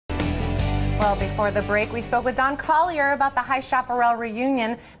Well, before the break, we spoke with Don Collier about the High Chaparral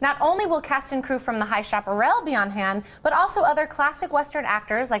reunion. Not only will cast and crew from the High Chaparral be on hand, but also other classic Western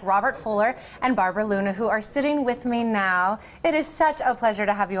actors like Robert Fuller and Barbara Luna, who are sitting with me now. It is such a pleasure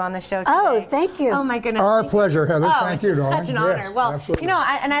to have you on the show today. Oh, thank you. Oh, my goodness. Our pleasure, Heather. Oh, thank you, it's just darling. such an honor. Yes, well, absolutely. you know,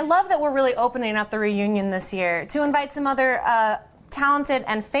 and I love that we're really opening up the reunion this year to invite some other talented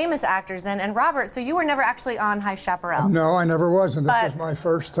and famous actors in. And Robert, so you were never actually on High Chaparral? No, I never was, and this was my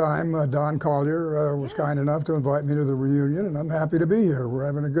first time. Don Collier was kind enough to invite me to the reunion, and I'm happy to be here. We're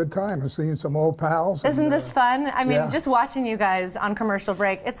having a good time. I've seen some old pals. Isn't this fun? I mean, yeah. just watching you guys on commercial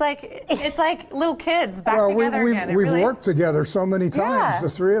break, it's like little kids back together again. We've worked together so many times, the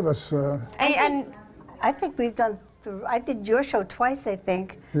three of us. And I think we've done. I did your show twice, I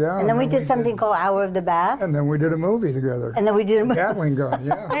think. Yeah. And then we did something called Hour of the Bath. And then we did a movie together. And then we did a movie. Gatling gun,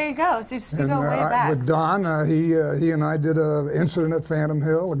 yeah. There you go. So you go way back. With Don, he and I did an Incident at Phantom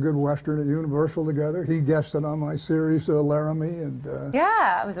Hill, a good Western at Universal together. He guested on my series, Laramie. And,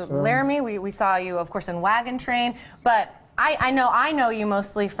 yeah, it was Laramie. We saw you, of course, in Wagon Train. But I know you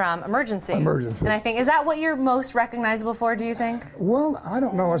mostly from Emergency. Emergency. And I think, is that what you're most recognizable for, do you think? Well, I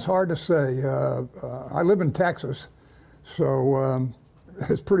don't know. It's hard to say. I live in Texas, so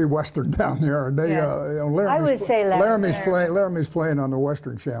it's pretty Western down there. And they, I would say Laramie's playing on the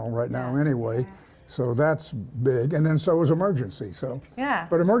Western Channel right now anyway. So that's big, and then so is Emergency. So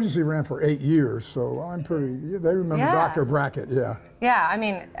but Emergency ran for 8 years, so I'm pretty. They remember Dr. Brackett, Yeah, I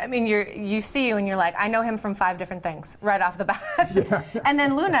mean, you see you and you're like, I know him from 5 different things right off the bat. Yeah. And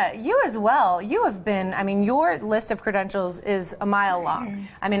then Luna, you as well. You have been. I mean, your list of credentials is a mile long.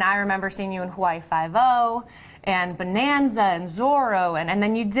 I mean, I remember seeing you in Hawaii Five-0 and Bonanza and Zorro, and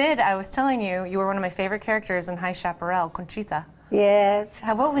then you did. I was telling you, you were one of my favorite characters in High Chaparral, Conchita. Yes.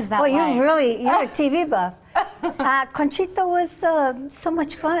 What was that like? Well, you're a TV buff. Conchita was so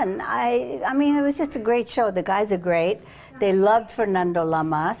much fun. I mean, it was just a great show. The guys are great. They loved Fernando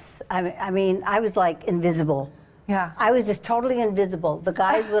Lamas. I mean, I was like invisible. Yeah. I was just totally invisible. The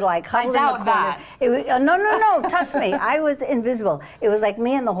guys would like huddle I doubt in the corner. that. It was, no, trust me. I was invisible. It was like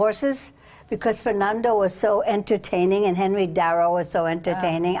me and the horses, because Fernando was so entertaining and Henry Darrow was so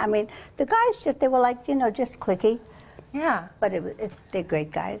entertaining. I mean, the guys they were like, just cliquey. Yeah. But they're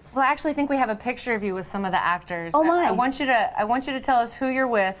great guys. Well, I actually think we have a picture of you with some of the actors. Oh, my. I want you to tell us who you're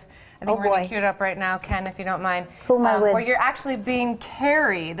with. I think we're going to cue it up right now, Ken, if you don't mind. Who am I with? Where you're actually being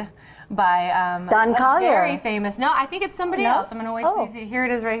carried by Don Collier. Very famous. No, I think it's somebody else. I'm going to wait to see. Here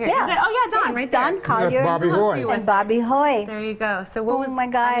it is right here. Yeah. Is it? Oh, yeah, Don, right there. Don Collier Bobby Hoy. and Bobby Hoy. There you go. So what was, my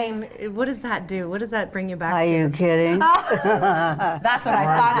God. I mean, what does that do? What does that bring you back Are to? you kidding? That's what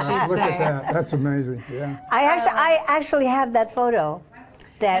I thought she'd Look say. at that. That's amazing. Yeah. I actually have that photo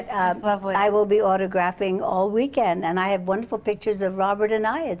that It's just lovely. I will be autographing all weekend, and I have wonderful pictures of Robert and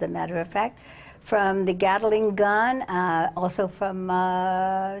I, as a matter of fact, from the Gatling gun, also from,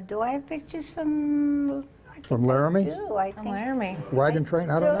 do I have pictures from? From Laramie? From Laramie. Wagon Train?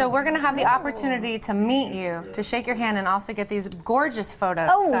 I don't know. So we're going to have the opportunity to meet you, to shake your hand, and also get these gorgeous photos.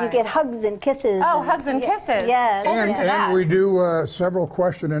 Oh, you get hugs and kisses. Oh, hugs and kisses. Yes. And we do several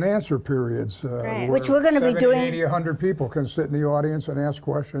question and answer periods. Which we're going to be doing. 80, 100 people can sit in the audience and ask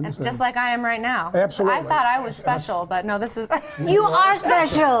questions. Just like I am right now. Absolutely. I thought I was special, but no, this is... You are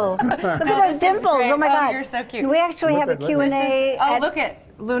special. Look at those dimples. Oh, my God. You're so cute. We actually have a Q&A. Look at,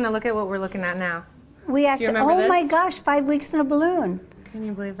 Luna, look at what we're looking at now. We actually, remember my this? gosh, 5 weeks in a balloon. Can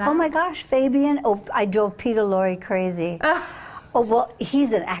you believe that? Oh my gosh, Fabian. Oh, I drove Peter Lorre crazy. Oh, well,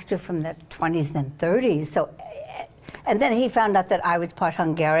 he's an actor from the 20s and 30s. So, and then he found out that I was part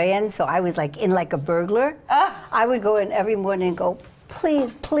Hungarian, so I was like in like a burglar. I would go in every morning and go,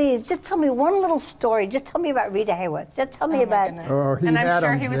 please, just tell me one little story. Just tell me about Rita Hayworth. Just tell me about. And I'm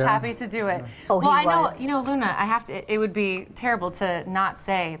sure he was happy to do it. Oh, well, I know, was. Luna, I have to. It would be terrible to not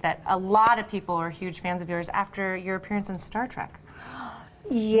say that a lot of people are huge fans of yours after your appearance in Star Trek.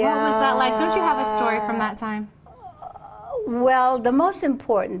 Yeah. What was that like? Don't you have a story from that time? Well, the most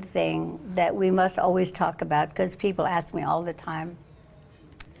important thing that we must always talk about, because people ask me all the time,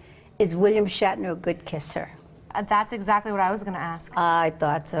 is William Shatner a good kisser? That's exactly what I was going to ask. I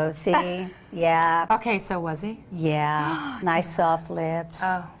thought so. See? Yeah. Okay, so was he? Yeah. Nice soft lips.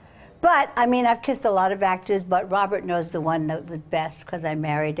 Oh. But, I mean, I've kissed a lot of actors, but Robert knows the one that was best because I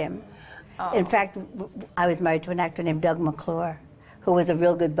married him. Oh. In fact, I was married to an actor named Doug McClure, who was a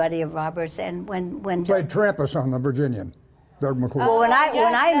real good buddy of Robert's. And when played Trampus on the Virginian, Doug McClure. Well, when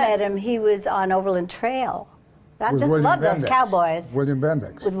I met him, he was on Overland Trail. I just love those cowboys. William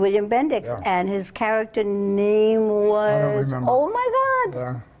Bendix. With William Bendix. Yeah. And his character name was... I don't remember. Oh, my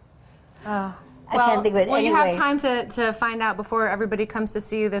God. Yeah. can't think of it well, anyway. You have time to find out before everybody comes to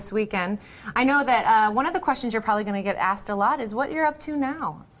see you this weekend. I know that one of the questions you're probably going to get asked a lot is what you're up to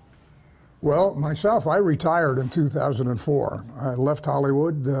now. Well, myself, I retired in 2004. I left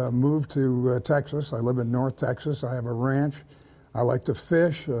Hollywood, moved to Texas. I live in North Texas. I have a ranch. I like to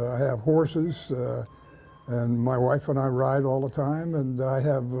fish. I have horses. And my wife and I ride all the time. And I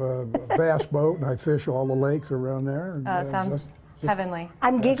have a bass boat, and I fish all the lakes around there. And, sounds heavenly.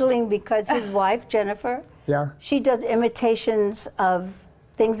 I'm giggling because his wife, Jennifer, she does imitations of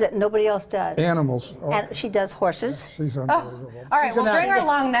things that nobody else does. Animals. Oh. And she does horses. She's unbelievable. All right, well, bring her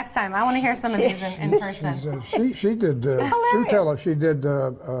along next time. I want to hear some of these in person. She did.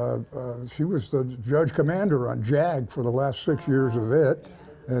 She was the judge commander on JAG for the last 6 years of it,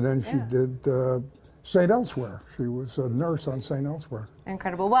 and then she did St. Elsewhere. She was a nurse on St. Elsewhere.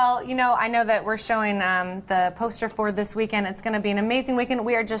 Incredible. Well, you know, I know that we're showing the poster for this weekend. It's going to be an amazing weekend.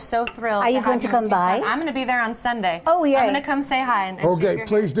 We are just so thrilled. Are you going to come by? I'm going to be there on Sunday. Oh, yeah. I'm going to come say hi. And okay,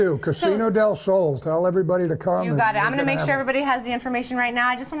 please do. Casino del Sol. Tell everybody to come. You got it. I'm going to make sure everybody has the information right now.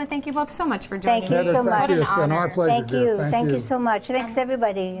 I just want to thank you both so much for joining me. Thank you so much. It's been our pleasure. Thank you. Thank you so much. Thanks,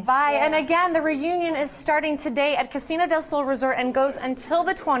 everybody. Bye. And again, the reunion is starting today at Casino del Sol Resort and goes until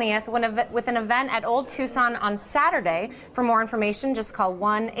the 20th with an event at Old Tucson on Saturday. For more information, just call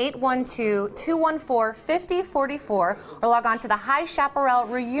 1-812-214-5044 or log on to the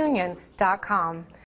highchaparralreunion.com.